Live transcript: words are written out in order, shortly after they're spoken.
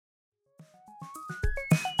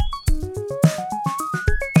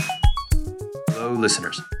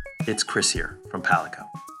listeners, it's Chris here from Palico.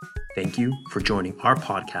 Thank you for joining our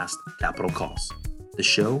podcast, Capital Calls, the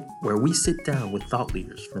show where we sit down with thought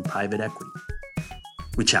leaders from private equity.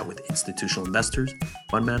 We chat with institutional investors,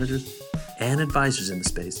 fund managers, and advisors in the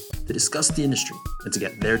space to discuss the industry and to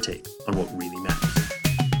get their take on what really matters.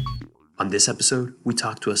 On this episode, we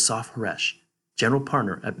talk to Asaf Haresh, general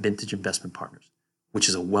partner at Vintage Investment Partners, which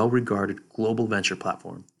is a well-regarded global venture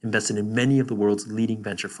platform invested in many of the world's leading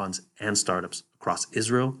venture funds and startups across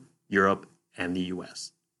Israel, Europe, and the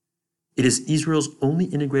US. It is Israel's only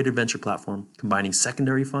integrated venture platform combining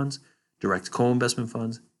secondary funds, direct co-investment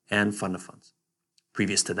funds, and fund of funds.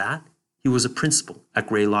 Previous to that, he was a principal at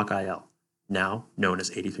Greylock IL, now known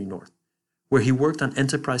as 83 North, where he worked on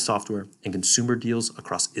enterprise software and consumer deals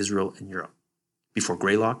across Israel and Europe. Before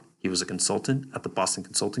Greylock, he was a consultant at the Boston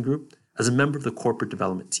Consulting Group as a member of the corporate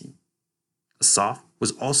development team. Asaf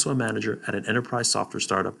was also a manager at an enterprise software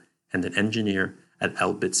startup and an engineer at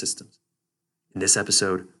Elbit Systems. In this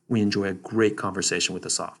episode, we enjoy a great conversation with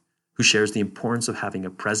Asaf, who shares the importance of having a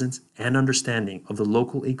presence and understanding of the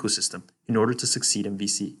local ecosystem in order to succeed in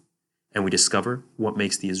VC. And we discover what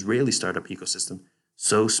makes the Israeli startup ecosystem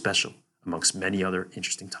so special, amongst many other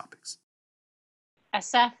interesting topics.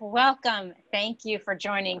 Asaf, welcome. Thank you for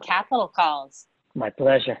joining Capital Calls. My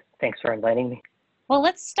pleasure. Thanks for inviting me. Well,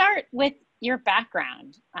 let's start with your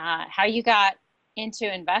background, how you got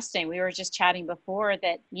into investing. We were just chatting before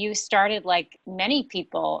that you started, like many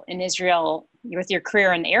people in Israel, with your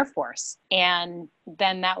career in the Air Force. And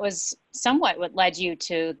then that was somewhat what led you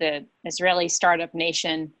to the Israeli Startup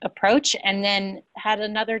Nation approach, and then had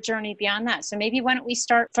another journey beyond that. So maybe why don't we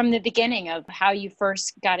start from the beginning of how you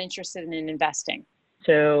first got interested in investing?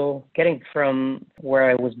 So getting from where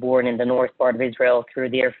I was born in the north part of Israel through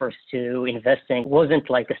the Air Force to investing wasn't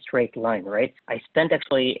like a straight line, right? I spent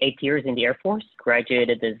actually 8 years in the Air Force,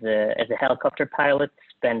 graduated as a helicopter pilot,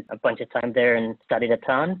 spent a bunch of time there and studied a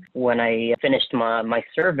ton. When I finished my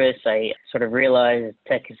service, I sort of realized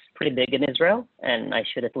tech is pretty big in Israel, and I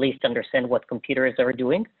should at least understand what computers are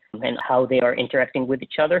doing and how they are interacting with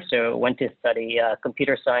each other. So I went to study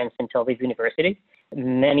computer science in Tel Aviv University.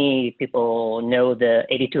 Many people know the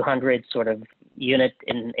 8200 sort of unit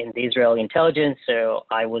in the Israeli intelligence. So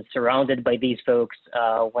I was surrounded by these folks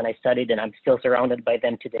when I studied, and I'm still surrounded by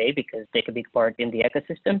them today because they take a big part in the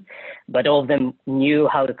ecosystem. But all of them knew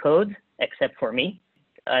how to code except for me.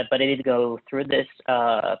 But I did go through this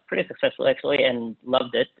pretty successfully actually, and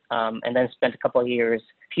loved it. And then spent a few years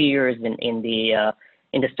in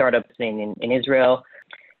the startup scene in Israel.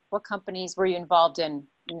 What companies were you involved in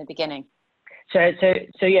the beginning? So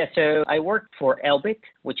I worked for Elbit,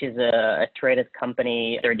 which is a traded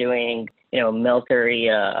company. They're doing, military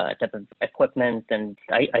type of equipment. And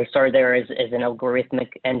I started there as an algorithmic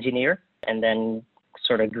engineer, and then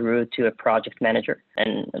sort of grew to a project manager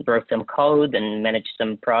and wrote some code and managed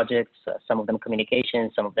some projects, some of them communication,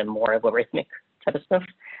 some of them more algorithmic type of stuff.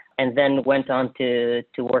 And then went on to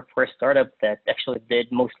work for a startup that actually did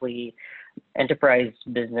mostly enterprise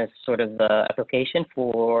business sort of application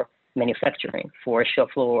for manufacturing, for shop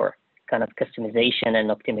floor kind of customization and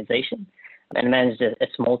optimization, and managed a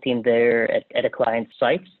small team there at a client's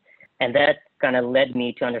sites. And that kind of led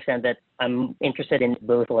me to understand that I'm interested in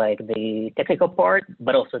both like the technical part,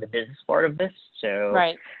 but also the business part of this. So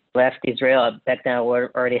right. Left Israel. Back then I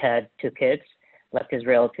already had 2 kids. Left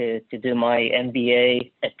Israel to do my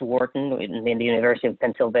MBA at Wharton in the University of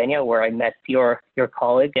Pennsylvania, where I met your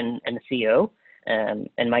colleague and the CEO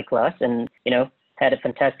in my class, and had a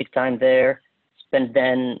fantastic time there. Spent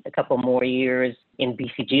then a couple more years in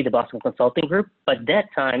BCG, the Boston Consulting Group. But that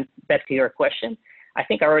time, back to your question, I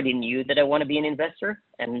think I already knew that I want to be an investor,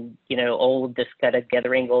 and all of this kind of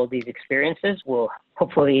gathering all these experiences will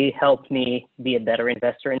hopefully help me be a better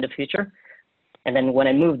investor in the future. And then when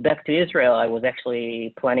I moved back to Israel, I was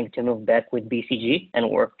actually planning to move back with BCG and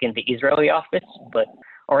work in the Israeli office, but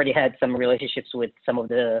already had some relationships with some of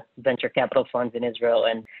the venture capital funds in Israel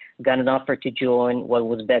and got an offer to join what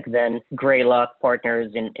was back then Greylock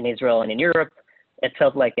Partners in Israel and in Europe. It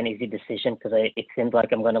felt like an easy decision because it seemed like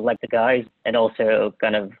I'm going to like the guys and also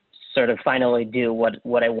kind of sort of finally do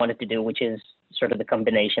what I wanted to do, which is sort of the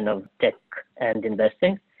combination of tech and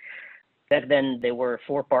investing. Back then, there were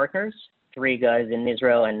 4 partners, 3 guys in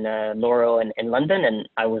Israel and Laurel in London, and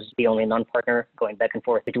I was the only non-partner going back and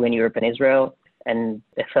forth between Europe and Israel, and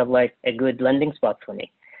it felt like a good landing spot for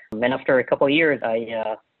me. And after a couple of years,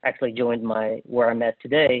 I actually joined where I'm at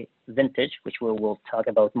today, Vintage, which we'll talk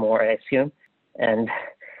about more, I assume. And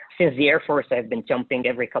since the Air Force, I've been jumping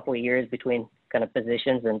every couple of years between kind of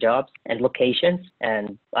positions and jobs and locations.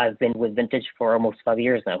 And I've been with Vintage for almost 5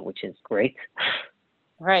 years now, which is great.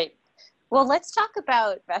 Right. Well, let's talk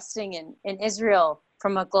about investing in Israel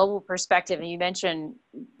from a global perspective. And you mentioned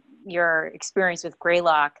your experience with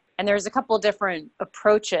Greylock. And there's a couple different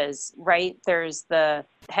approaches, right? There's the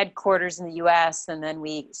headquarters in the US, and then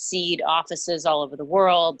we seed offices all over the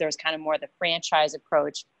world. There's kind of more the franchise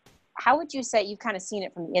approach. How would you say, you've kind of seen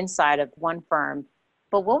it from the inside of one firm,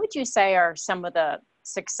 but what would you say are some of the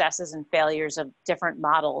successes and failures of different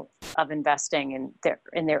models of investing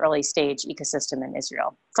in their early stage ecosystem in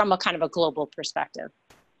Israel from a kind of a global perspective?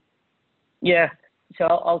 Yeah, so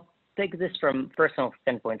I'll take this from personal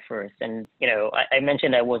standpoint first. And, I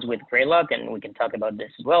mentioned I was with Greylock, and we can talk about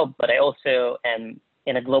this as well, but I also am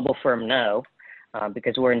in a global firm now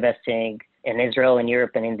because we're investing in Israel and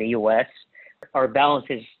Europe and in the US. Our balance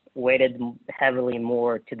is weighted heavily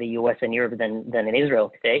more to the US and Europe than in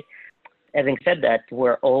Israel today. Having said that,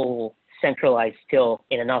 we're all centralized still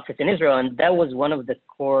in an office in Israel. And that was one of the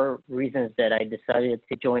core reasons that I decided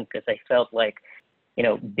to join, because I felt like,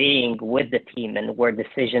 being with the team and where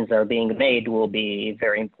decisions are being made will be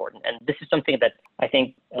very important. And this is something that I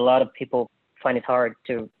think a lot of people find it hard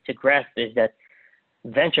to grasp, is that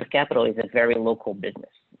venture capital is a very local business.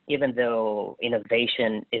 Even though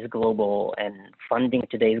innovation is global and funding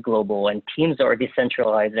today is global and teams are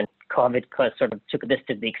decentralized, and COVID sort of took this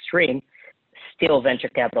to the extreme, still venture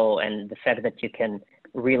capital and the fact that you can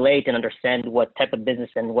relate and understand what type of business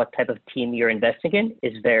and what type of team you're investing in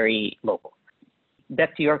is very local.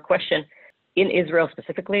 Back to your question, in Israel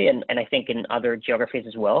specifically, and I think in other geographies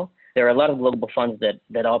as well, there are a lot of global funds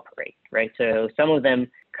that operate, right? So some of them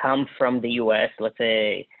come from the US, let's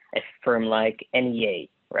say a firm like NEA,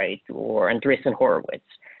 right, or Andreessen Horowitz.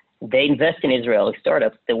 They invest in Israeli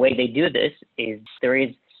startups. The way they do this is there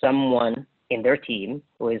is someone in their team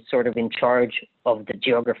who is sort of in charge of the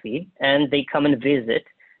geography, and they come and visit,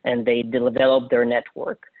 and they develop their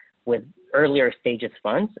network with earlier stages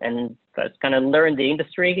funds, and kind of learn the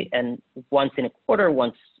industry. And once in a quarter,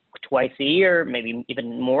 twice a year, maybe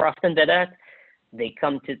even more often than that, they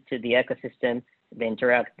come to the ecosystem, they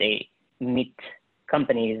interact, they meet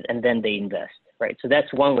companies, and then they invest, right? So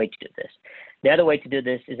that's one way to do this. The other way to do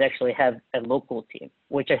this is actually have a local team,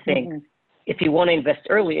 which I think if you want to invest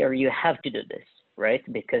earlier, you have to do this, right?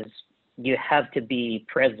 Because you have to be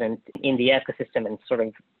present in the ecosystem and sort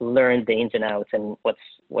of learn the ins and outs and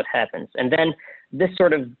what happens. And then this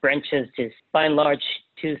sort of branches to, by and large,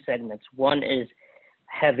 two segments. One is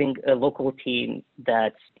having a local team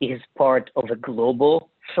that is part of a global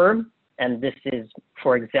firm. And this is,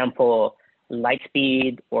 for example,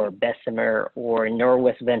 Lightspeed or Bessemer or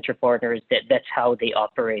Norwest Venture Partners. That's how they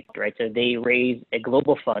operate, right? So they raise a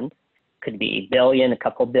global fund, could be a billion, a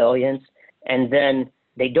couple billions, and then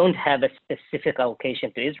they don't have a specific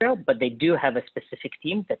allocation to Israel, but they do have a specific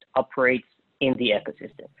team that operates in the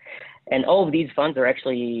ecosystem. And all of these funds are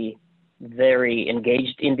actually very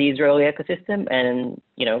engaged in the Israeli ecosystem, and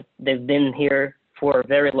they've been here for a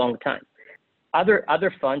very long time.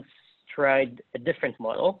 Other funds tried a different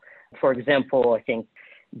model. For example, I think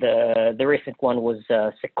the recent one was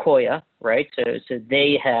Sequoia, right? So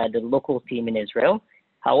they had a local team in Israel.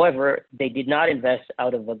 However, they did not invest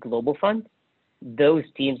out of a global fund. Those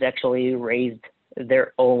teams actually raised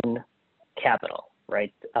their own capital,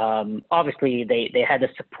 right? Obviously, they had the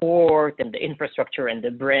support and the infrastructure and the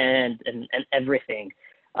brand and everything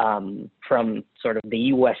from sort of the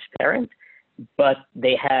US parent, but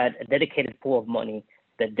they had a dedicated pool of money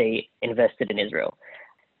that they invested in Israel.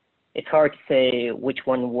 It's hard to say which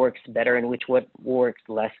one works better and which one works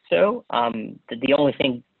less so. The only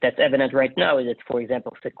thing that's evident right now is that, for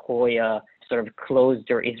example, Sequoia sort of closed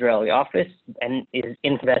their Israeli office and is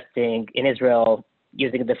investing in Israel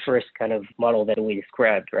using the first kind of model that we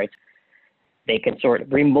described, right? They can sort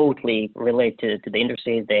of remotely relate to the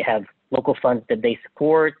industries. They have local funds that they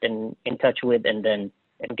support and in touch with, and then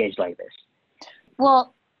engage like this.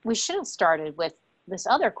 Well, we should have started with this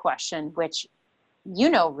other question, which you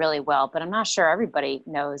know really well, but I'm not sure everybody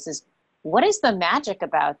knows, is what is the magic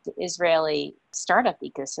about the Israeli startup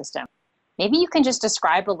ecosystem? Maybe you can just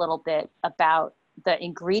describe a little bit about the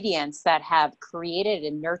ingredients that have created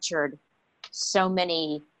and nurtured so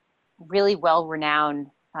many really well-renowned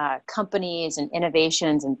companies and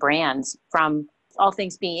innovations and brands from, all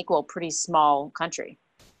things being equal, pretty small country.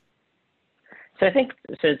 So I think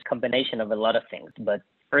it's a combination of a lot of things, but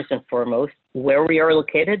first and foremost, where we are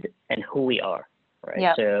located and who we are, right?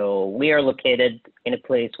 Yep. So we are located in a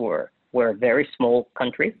place where we're a very small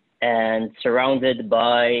country and surrounded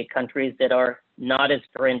by countries that are not as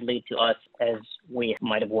friendly to us as we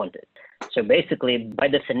might have wanted. So basically, by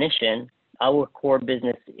definition, our core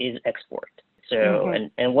business is export. So,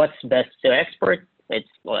 and what's best to export? It's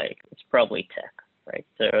probably tech, right?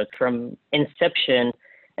 So from inception,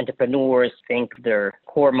 entrepreneurs think their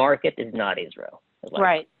core market is not Israel. Like,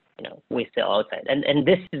 right. We sell outside. And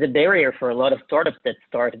this is a barrier for a lot of startups that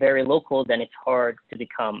start very local, then it's hard to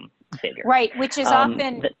become bigger. Right, which is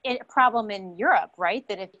often a problem in Europe, right?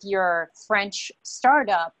 That if you're a French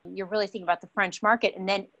startup, you're really thinking about the French market, and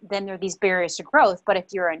then there are these barriers to growth. But if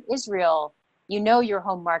you're in Israel, your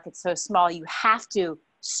home market's so small, you have to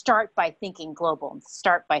start by thinking global and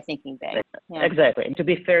start by thinking big. Yeah. Exactly. And to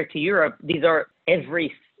be fair to Europe, these are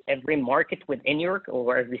every market within Europe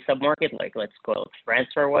or every sub-market, like let's call it France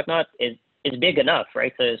or whatnot, is big enough,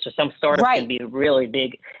 right? So some startups can be really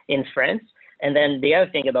big in France. And then the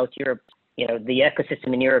other thing about Europe, the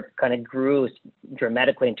ecosystem in Europe kind of grew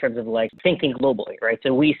dramatically in terms of like thinking globally, right?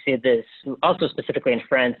 So we see this also specifically in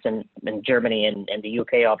France and Germany and the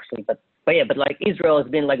UK, obviously. But like Israel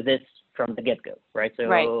has been like this from the get-go, right?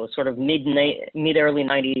 So sort of mid-early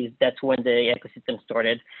 90s, that's when the ecosystem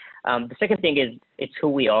started. The second thing is it's who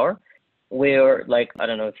we are. We're like, I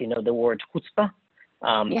don't know if you know the word chutzpah,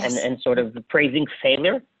 and sort of praising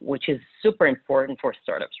failure, which is super important for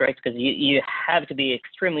startups, right? Because you have to be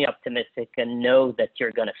extremely optimistic and know that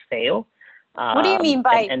you're going to fail. What do you mean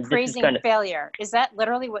by praising failure? Is that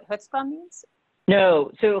literally what chutzpah means?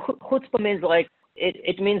 No. So chutzpah means like,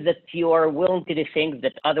 it means that you are willing to do things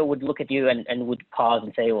that other would look at you and would pause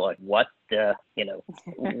and say, well, what the,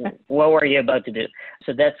 what were you about to do?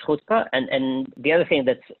 So that's chutzpah. And the other thing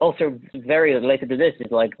that's also very related to this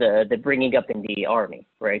is like the bringing up in the army,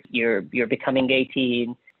 right? You're becoming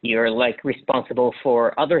 18. You're like responsible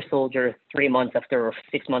for other soldiers 3 months after or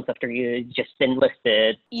 6 months after you just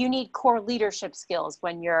enlisted. You need core leadership skills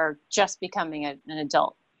when you're just becoming an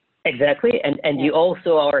adult. Exactly. And you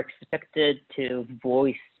also are expected to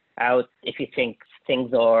voice out if you think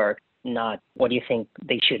things are not what you think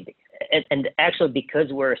they should be. And actually,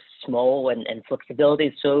 because we're small and flexibility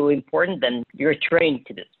is so important, then you're trained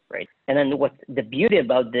to this, right? And then what the beauty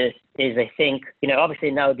about this is, I think,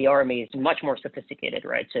 obviously now the army is much more sophisticated,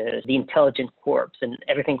 right? So the intelligence corps and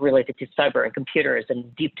everything related to cyber and computers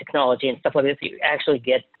and deep technology and stuff like this, you actually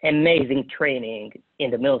get amazing training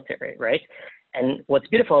in the military, right? And what's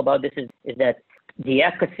beautiful about this is that the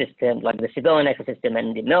ecosystem, like the civilian ecosystem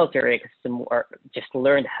and the military ecosystem, are just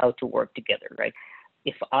learned how to work together, right?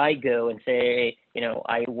 If I go and say,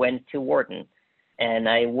 I went to Wharton and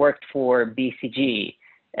I worked for BCG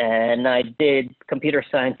and I did computer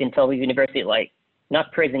science in Tel Aviv University, like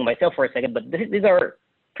not praising myself for a second, but these are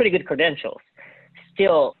pretty good credentials.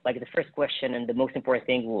 Still, like the first question and the most important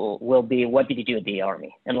thing will be, what did you do at the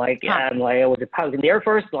Army? And I was a pilot in the Air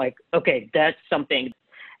Force. Like, okay, that's something.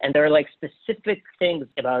 And there are like specific things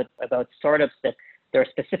about startups that there are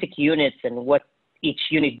specific units and what each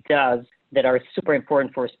unit does that are super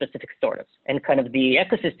important for specific startups. And kind of the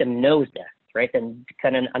ecosystem knows that, right? And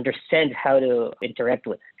kind of understands how to interact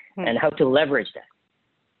with it and how to leverage that.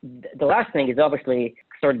 The last thing is obviously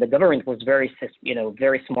sort of the government was very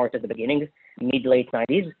smart at the beginning, mid-late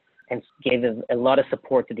 90s, and gave a lot of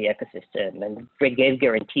support to the ecosystem and gave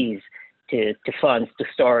guarantees to funds to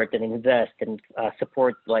start and invest and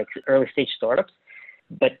support like early stage startups.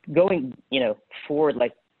 But going, forward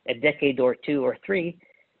like a decade or two or three,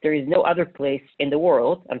 there is no other place in the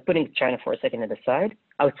world, I'm putting China for a second at the side,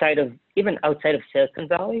 outside of Silicon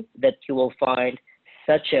Valley, that you will find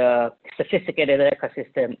such a sophisticated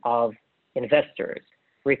ecosystem of investors,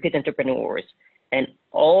 repeat entrepreneurs, and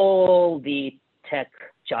all the tech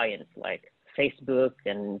giants like Facebook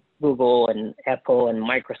and Google and Apple and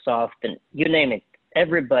Microsoft and you name it.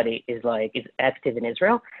 Everybody is active in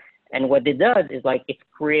Israel. And what it does is it's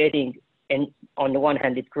creating, and on the one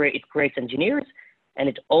hand, it creates engineers, and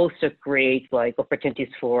it also creates opportunities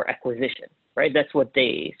for acquisition, right? That's what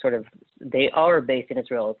they are based in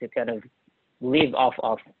Israel to kind of live off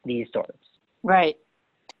of these startups. Right.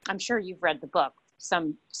 I'm sure you've read the book.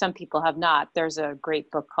 Some people have not. There's a great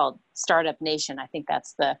book called Startup Nation. I think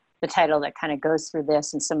that's the title that kind of goes through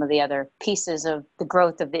this and some of the other pieces of the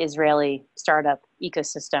growth of the Israeli startup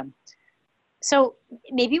ecosystem. So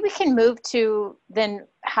maybe we can move to then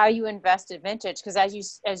how you invest at Vintage, because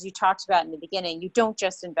as you talked about in the beginning, you don't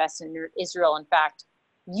just invest in Israel. In fact,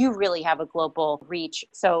 you really have a global reach.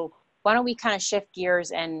 So why don't we kind of shift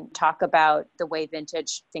gears and talk about the way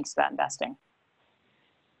Vintage thinks about investing?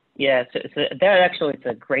 Yeah, so that actually is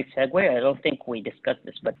a great segue. I don't think we discussed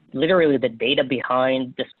this, but literally the data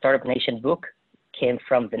behind the Startup Nation book came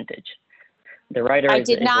from Vintage. The writer I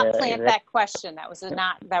did not plant that question. That was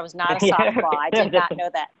not a softball. I did not know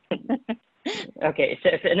that. Okay, so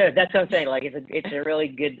no, that's what I'm saying. It's a really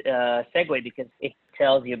good segue because it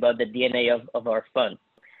tells you about the DNA of our fund.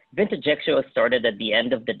 Vintage actually started at the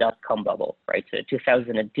end of the dot-com bubble, right? So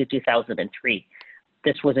 2002, 2003.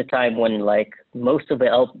 This was a time when like most of the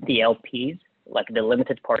LPs, like the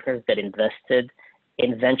limited partners that invested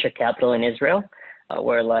in venture capital in Israel,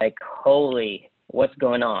 were like, holy, what's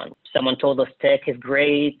going on? Someone told us tech is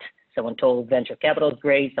great. Someone told venture capital is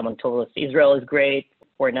great. Someone told us Israel is great.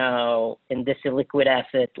 We're now in this illiquid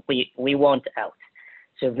asset. We want out.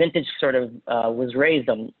 So Vintage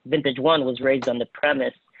Vintage One was raised on the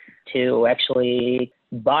premise to actually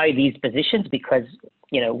buy these positions because,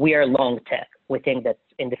 we are long tech. We think that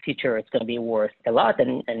in the future it's going to be worth a lot,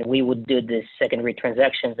 and we would do the secondary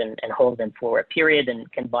transactions and hold them for a period and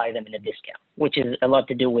can buy them in a discount, which is a lot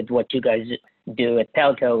to do with what you guys do at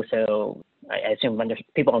Palco. So I assume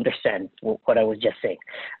people understand what I was just saying.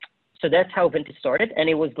 So that's how Vintage started, and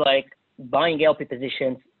it was like buying LP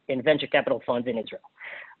positions in venture capital funds in Israel.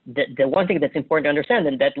 The one thing that's important to understand,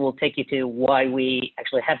 and that will take you to why we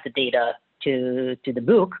actually have the data to the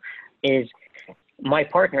book, is my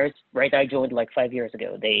partners, right? I joined like 5 years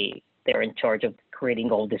ago. They're in charge of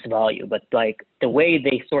creating all this value, but like the way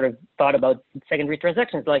they sort of thought about secondary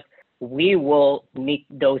transactions, like we will meet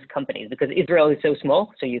those companies because Israel is so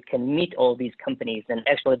small, so you can meet all these companies, and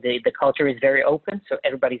actually the culture is very open, so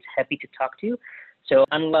everybody's happy to talk to you. So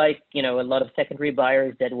unlike, a lot of secondary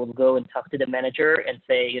buyers that will go and talk to the manager and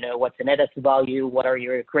say, what's the net asset value? What are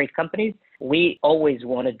your great companies? We always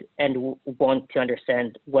wanted and want to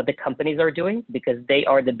understand what the companies are doing because they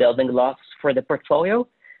are the building blocks for the portfolio.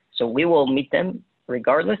 So we will meet them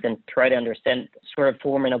regardless and try to understand, sort of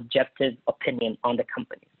form an objective opinion on the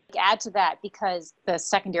company. Add to that, because the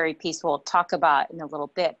secondary piece we'll talk about in a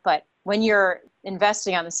little bit, but when you're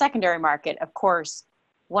investing on the secondary market, of course,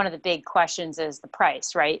 one of the big questions is the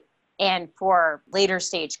price, right? And for later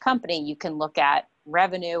stage company, you can look at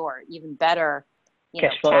revenue or even better,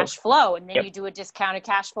 cash flow, and then you do a discounted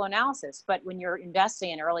cash flow analysis. But when you're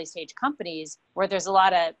investing in early stage companies where there's a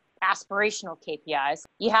lot of aspirational KPIs,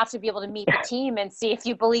 you have to be able to meet the team and see if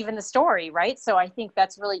you believe in the story, right? So I think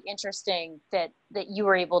that's really interesting that you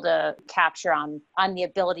were able to capture on the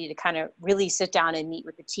ability to kind of really sit down and meet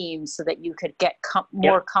with the team so that you could get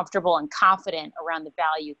more comfortable and confident around the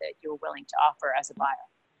value that you're willing to offer as a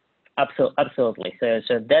buyer. Absolutely.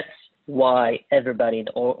 So that's why everybody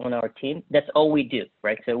on our team, that's all we do,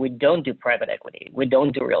 right? So we don't do private equity. We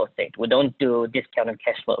don't do real estate. We don't do discounted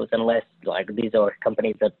cash flows unless like these are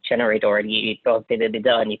companies that generate already positive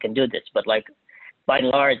EBITDA and you can do this. But like by and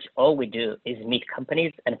large, all we do is meet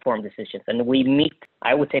companies and form decisions. And we meet,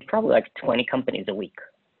 I would say probably like 20 companies a week.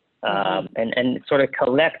 And sort of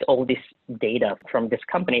collect all this data from these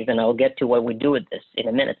companies. And I'll get to what we do with this in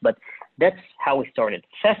a minute, but that's how we started.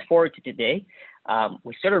 Fast forward to today.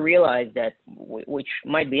 We sort of realized that, which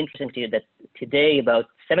might be interesting to you, that today about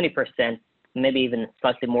 70%, maybe even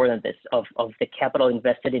slightly more than this, of the capital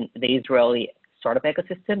invested in the Israeli startup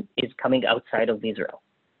ecosystem is coming outside of Israel,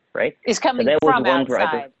 right? It's coming from outside.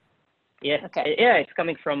 Driver. Yeah, okay. Yeah, it's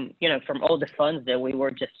coming from from all the funds that we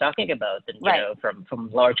were just talking about, and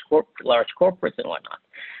from large corporates and whatnot.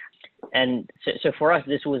 And so for us,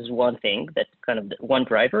 this was one thing, that's kind of one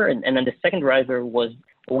driver, and then the second driver was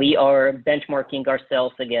we are benchmarking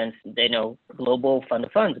ourselves against global fund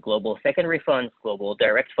of funds, global secondary funds, global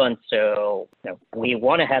direct funds. So we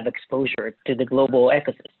want to have exposure to the global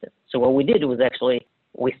ecosystem. So what we did was actually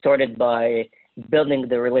we started by building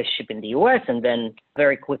the relationship in the US and then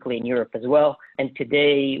very quickly in Europe as well. And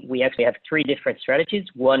today we actually have three different strategies.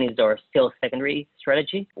 One is our still secondary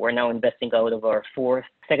strategy. We're now investing out of our fourth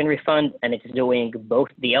secondary fund, and it's doing both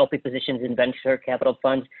the LP positions in venture capital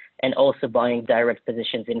funds and also buying direct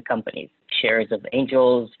positions in companies, shares of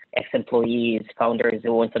angels, ex-employees, founders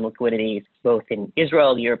who want some liquidity, both in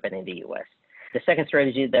Israel, Europe, and in the US. The second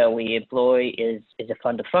strategy that we employ is a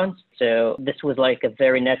fund of funds. So this was like a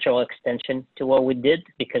very natural extension to what we did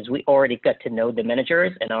because we already got to know the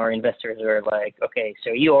managers, and our investors were like, okay,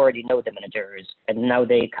 so you already know the managers and now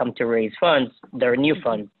they come to raise funds. They're new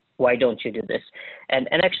funds. Why don't you do this? And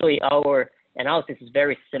actually our analysis is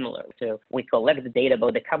very similar. So we collect the data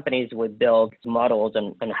about the companies, we build models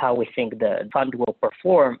on how we think the fund will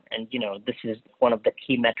perform. And, this is one of the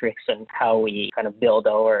key metrics on how we kind of build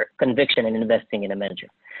our conviction in investing in a manager.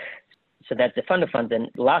 So that's the fund of funds. And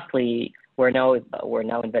lastly, we're now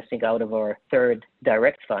investing out of our third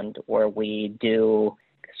direct fund where we do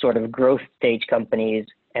sort of growth stage companies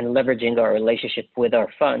and leveraging our relationship with our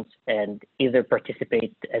funds and either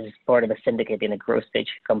participate as part of a syndicate in a growth stage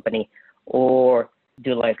company or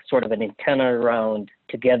do like sort of an internal round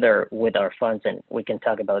together with our funds. And we can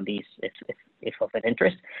talk about these if of an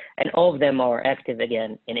interest. And all of them are active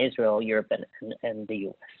again in Israel, Europe, and the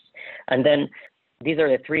US. And then These are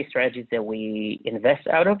the three strategies that we invest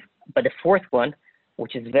out of. But the fourth one,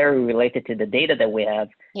 which is very related to the data that we have,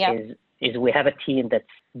 is we have a team that's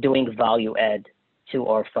doing value add to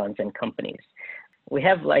our funds and companies. We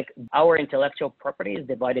have like our intellectual property is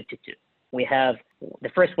divided to two. We have the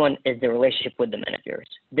first one is the relationship with the managers.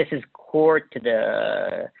 This is core to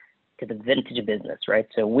the vintage business, right?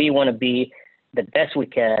 So we want to be the best we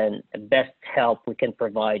can, the best help we can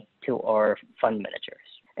provide to our fund managers.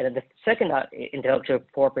 And then the second intellectual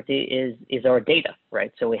property is our data,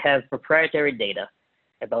 right? So we have proprietary data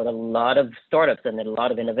about a lot of startups and a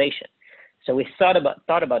lot of innovation. So we thought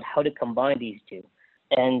about how to combine these two.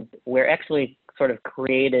 And we're actually sort of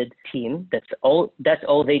created a team that's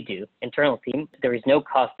all they do, internal team. There is no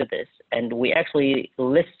cost to this. And we actually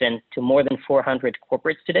listen to more than 400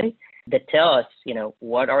 corporates today that tell us,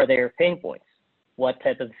 what are their pain points, what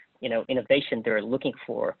type of, innovation they're looking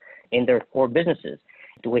for in their core businesses.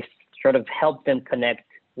 We sort of help them connect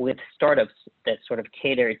with startups that sort of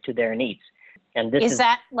cater to their needs. And this is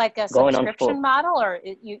that like a going subscription model, or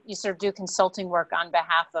you sort of do consulting work on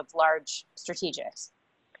behalf of large strategics?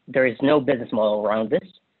 There is no business model around this.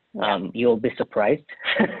 Yeah. You'll be surprised.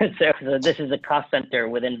 so this is a cost center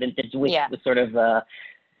within Vintage. We sort of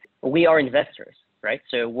we are investors, right?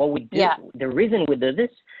 So what we do, the reason we do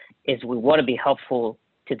this is we want to be helpful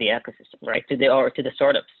to the ecosystem, right? To the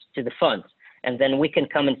startups, to the funds, and then we can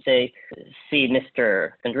come and say, see,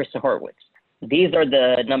 Mr. Andreessen Horowitz, these are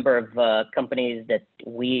the number of companies that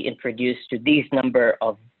we introduced to these number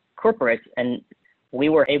of corporates, and we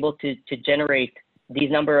were able to generate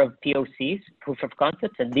these number of POCs, proof of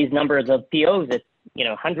concepts, and these numbers of POs at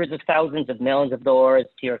hundreds of thousands of millions of dollars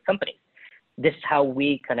to your company. This is how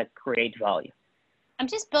we kind of create value. I'm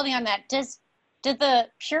just building on that. Do the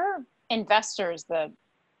pure investors, the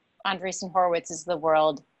Andreessen Horowitzes of the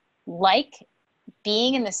world, like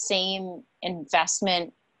being in the same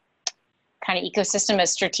investment kind of ecosystem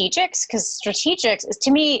as strategics? Because strategics is,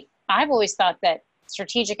 to me, I've always thought that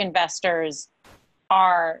strategic investors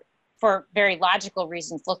are, for very logical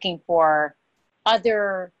reasons, looking for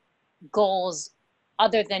other goals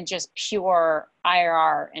other than just pure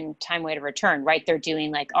IRR and time weighted return, right? They're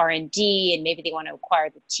doing like R&D, and maybe they want to acquire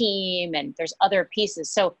the team, and there's other pieces.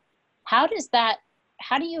 So how do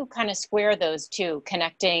you kind of square those two,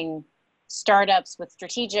 connecting startups with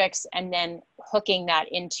strategics and then hooking that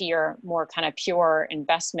into your more kind of pure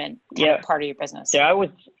investment part of your business? So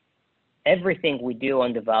everything we do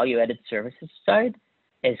on the value added services side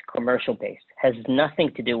is commercial based, has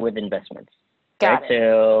nothing to do with investments. Got it.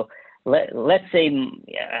 So let's say,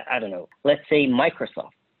 let's say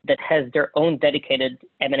Microsoft that has their own dedicated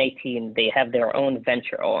M&A team. They have their own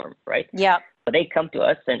venture arm, right? Yeah. But they come to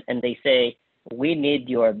us and they say, we need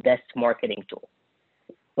your best marketing tool.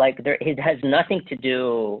 It has nothing to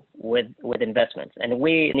do with investments. And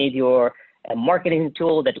we need your marketing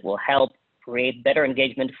tool that will help create better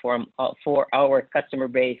engagement for our customer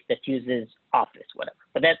base that uses Office, whatever.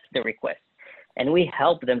 But that's the request. And we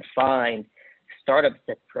help them find startups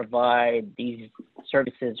that provide these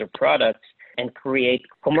services or products and create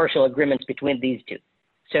commercial agreements between these two.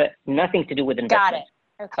 So nothing to do with investment.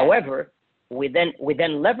 Got it. Okay. However, we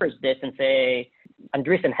then leverage this and say,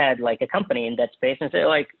 Andreessen had like a company in that space and say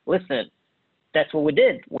like, listen, that's what we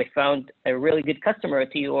did. We found a really good customer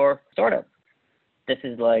to your startup. This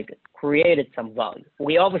is like created some value.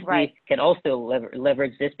 We obviously can also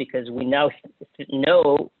leverage this because we now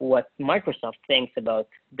know what Microsoft thinks about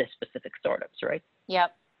the specific startups, right?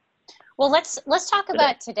 Yep. Well, let's talk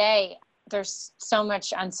about today. There's so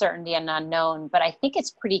much uncertainty and unknown, but I think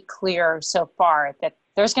it's pretty clear so far that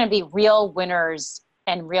there's going to be real winners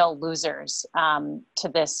and real losers to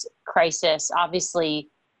this crisis. Obviously,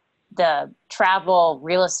 the travel,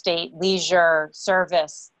 real estate, leisure,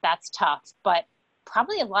 service, that's tough, but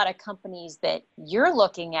probably a lot of companies that you're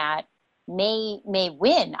looking at may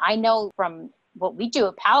win. I know from what we do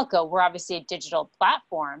at Palico, we're obviously a digital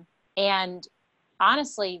platform, and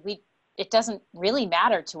honestly, it doesn't really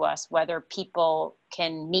matter to us whether people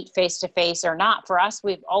can meet face-to-face or not. For us,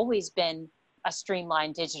 we've always been a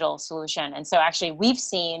streamlined digital solution. And so actually we've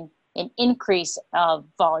seen an increase of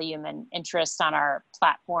volume and interest on our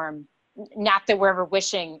platform. Not that we're ever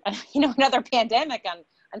wishing, another pandemic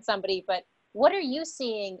on somebody, but what are you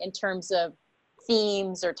seeing in terms of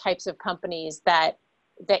themes or types of companies that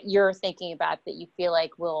you're thinking about that you feel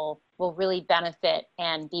like will really benefit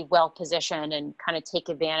and be well positioned and kind of take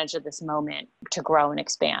advantage of this moment to grow and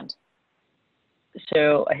expand?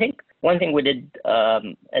 So I think one thing we did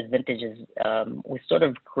as Vintage is we sort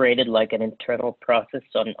of created like an internal process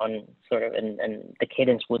on sort of, and the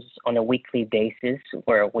cadence was on a weekly basis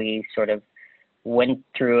where we sort of went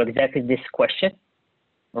through exactly this question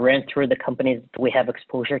ran through the companies that we have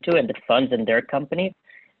exposure to and the funds in their company,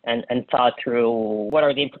 and thought through what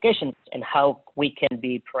are the implications and how we can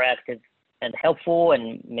be proactive and helpful,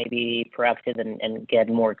 and maybe proactive and get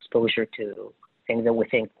more exposure to things that we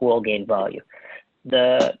think will gain value.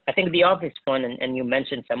 I think the obvious one, and you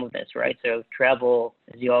mentioned some of this, right? So travel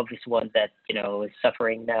is the obvious one that, is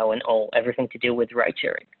suffering now, and everything to do with ride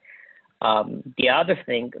sharing. The other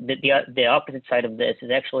thing, the opposite side of this is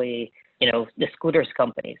actually, the scooters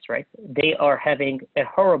companies, right? They are having a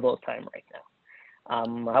horrible time right now.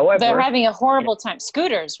 However, they're having a horrible time.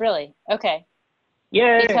 Scooters, really? Okay.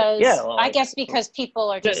 Yeah. Because Well, I guess because people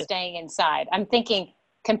are just staying inside. I'm thinking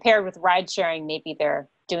compared with ride sharing, maybe they're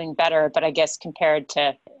doing better, but I guess compared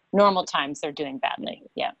to normal times, they're doing badly.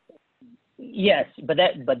 Yeah. Yes, but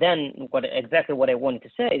then exactly what I wanted to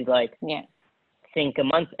say is think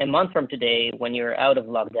a month from today, when you're out of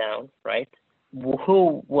lockdown, right?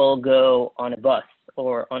 Who will go on a bus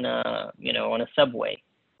or on a subway?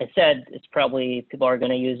 Instead, it's probably people are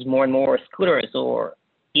going to use more and more scooters or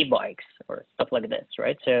e-bikes or stuff like this,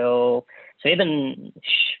 right? So even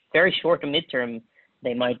very short to midterm,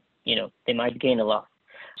 they might gain a lot.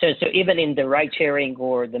 So even in the ride sharing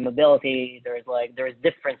or the mobility, there's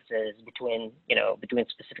differences between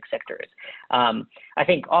specific sectors. I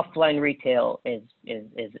think offline retail is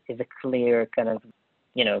a clear kind of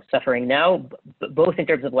suffering now, both in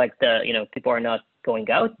terms of people are not going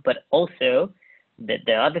out, but also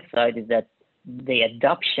the other side is that the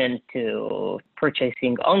adoption to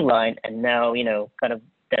purchasing online, and now kind of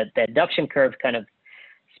the adoption curve kind of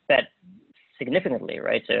sped significantly,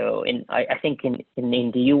 right? So I think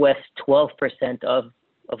in the US, 12% of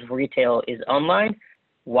retail is online.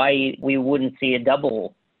 Why we wouldn't see a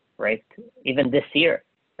double, right? Even this year,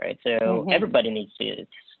 right? So everybody needs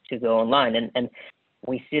to go online, and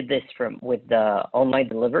we see this with the online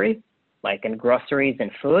delivery, like in groceries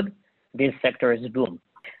and food. These sectors boom.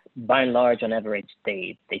 By and large, on average,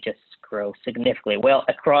 they just grow significantly well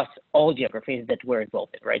across all geographies that we're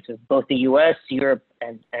involved in, right? So both the US, Europe,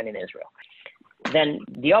 and in Israel. Then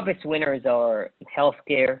the obvious winners are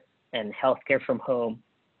healthcare and healthcare from home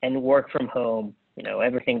and work from home,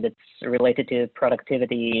 everything that's related to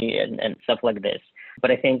productivity and stuff like this.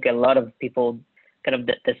 But I think a lot of people, kind of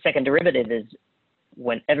the second derivative is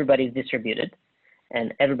when everybody's distributed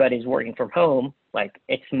and everybody's working from home,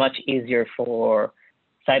 it's much easier for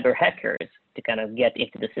cyber hackers to kind of get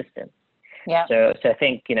into the system. Yeah. So I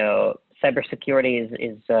think, cybersecurity is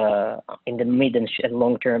in the mid and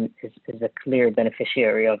long term is a clear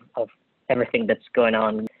beneficiary of everything that's going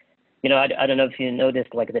on. I don't know if you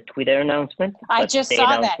noticed the Twitter announcement. I just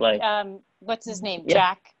saw that. What's his name? Yeah.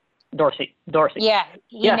 Jack Dorsey. Yeah,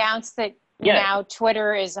 he announced that now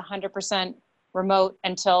Twitter is 100% remote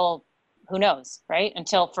until who knows, right?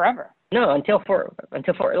 Until forever. No, until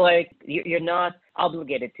you're not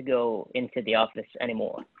obligated to go into the office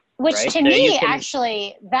anymore. Which right? to me,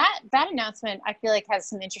 actually, that announcement, I feel like has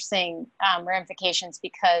some interesting ramifications,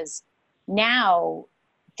 because now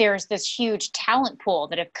there's this huge talent pool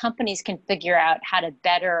that if companies can figure out how to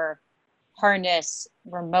better harness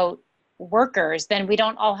remote workers, then we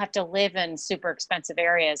don't all have to live in super expensive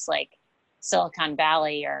areas like Silicon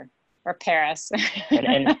Valley or Paris.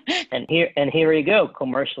 and here you go,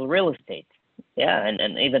 commercial real estate. Yeah,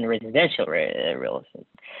 and even residential real estate.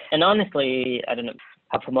 And honestly, I don't know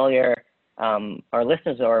how familiar our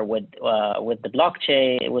listeners are with the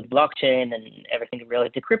blockchain and everything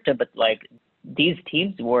related to crypto, but these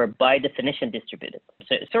teams were by definition distributed.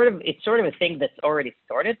 So it's sort of a thing that's already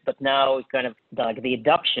started, but now it's kind of the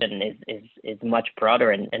adoption is much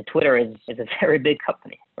broader, and Twitter is a very big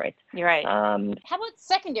company, right? You're right. How about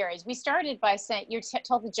secondaries? We started by saying you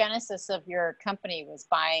told the genesis of your company was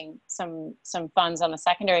buying some funds on the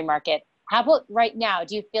secondary market. How about right now?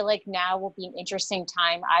 Do you feel like now will be an interesting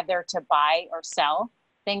time either to buy or sell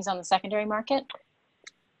things on the secondary market?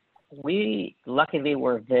 We luckily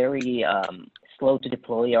were very slow to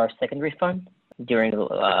deploy our secondary fund during the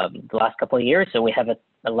last couple of years. So we have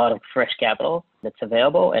a lot of fresh capital that's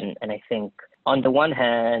available. And I think on the one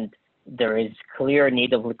hand, there is clear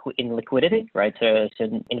need of liquidity, right? So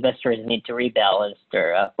investors need to rebalance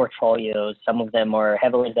their portfolios. Some of them are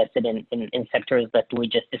heavily invested in sectors that we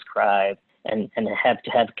just described and have to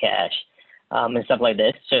have cash and stuff like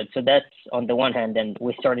this. So that's on the one hand, and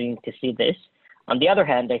we're starting to see this. On the other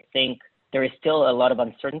hand, I think there is still a lot of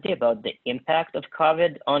uncertainty about the impact of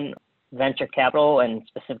COVID on venture capital and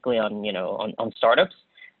specifically on startups.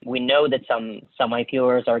 We know that some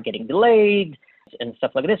IPOs are getting delayed and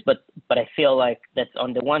stuff like this, but I feel like that's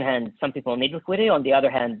on the one hand, some people need liquidity. On the other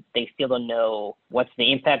hand, they still don't know what's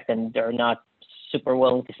the impact, and they're not super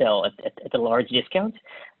willing to sell at a large discount.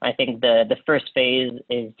 I think the first phase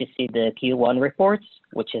is to see the Q1 reports,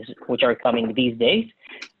 which are coming these days.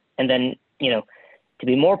 And then, to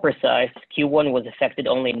be more precise, Q1 was affected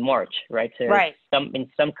only in March, right? So right. in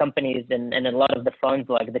some companies and a lot of the funds,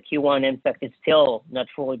 like the Q1 impact is still not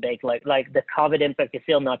fully baked, like the COVID impact is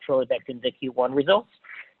still not fully baked in the Q1 results.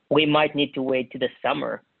 We might need to wait to the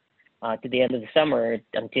summer, to the end of the summer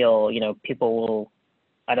until, people will,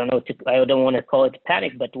 I don't want to call it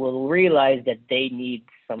panic, but will realize that they need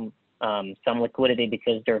some liquidity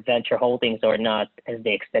because their venture holdings are not as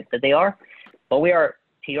they expect that they are. But we are,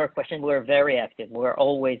 to your question, we're very active. We're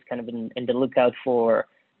always kind of in the lookout for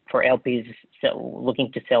LPs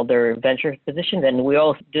looking to sell their venture positions, and we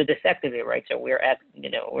all do this actively, right? So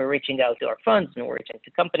we're reaching out to our funds, and we're reaching out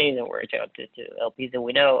to companies, and we're reaching out to LPs that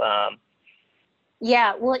we know.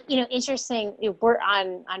 Yeah, well, interesting. We're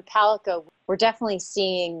on Palico. We're definitely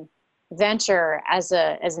seeing venture as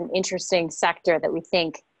an interesting sector that we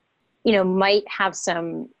think, might have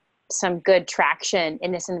some good traction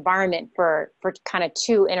in this environment for kind of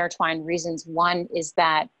two intertwined reasons. One is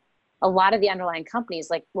that a lot of the underlying companies,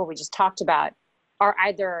 like what we just talked about, are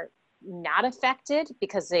either not affected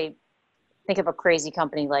because they think of a crazy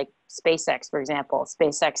company like SpaceX, for example.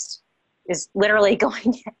 SpaceX is literally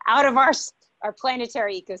going out of our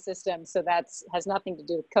planetary ecosystem, so has nothing to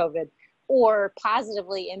do with COVID, or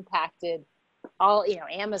positively impacted all,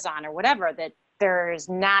 Amazon or whatever, that there's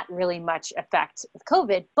not really much effect of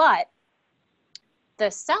COVID, but the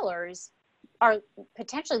sellers are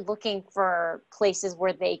potentially looking for places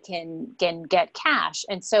where they can get cash.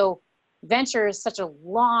 And so venture is such a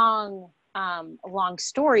long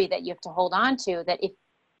story that you have to hold on to, that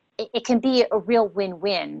it can be a real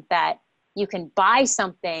win-win, that you can buy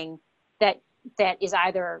something that is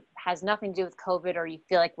either has nothing to do with COVID or you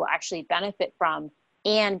feel like will actually benefit from,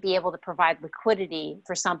 and be able to provide liquidity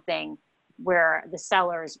for something where the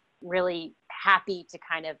seller is really happy to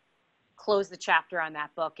kind of close the chapter on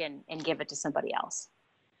that book and give it to somebody else.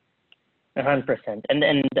 100%.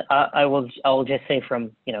 And I'll just say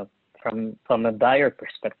from a buyer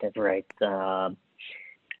perspective, right? I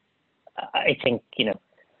think,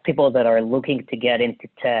 people that are looking to get into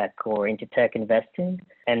tech or into tech investing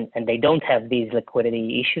and they don't have these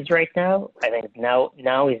liquidity issues right now, I think now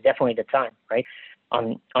is definitely the time, right?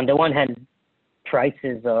 On the one hand,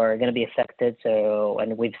 prices are going to be affected. So,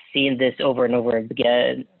 and we've seen this over and over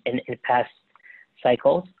again in past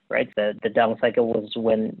cycles, right? The down cycle was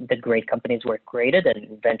when the great companies were created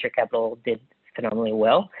and venture capital did phenomenally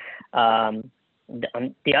well.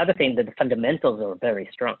 The other thing, that the fundamentals are very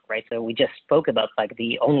strong, right? So we just spoke about like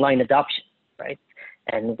the online adoption, right?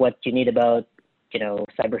 And what you need about,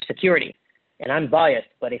 cybersecurity. And I'm biased,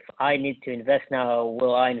 but if I need to invest now,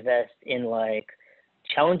 will I invest in like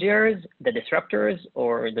challengers, the disruptors,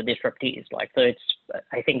 or the disruptees? So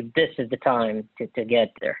I think this is the time to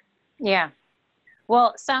get there. Yeah.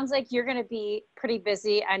 Well, sounds like you're going to be pretty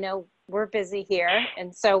busy. I know we're busy here.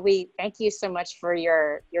 And so we thank you so much for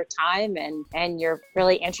your time and your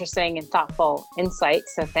really interesting and thoughtful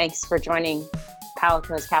insights. So thanks for joining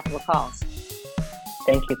Palico's Capital Calls.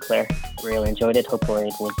 Thank you, Claire. Really enjoyed it. Hopefully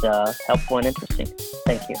it was helpful and interesting.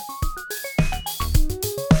 Thank you.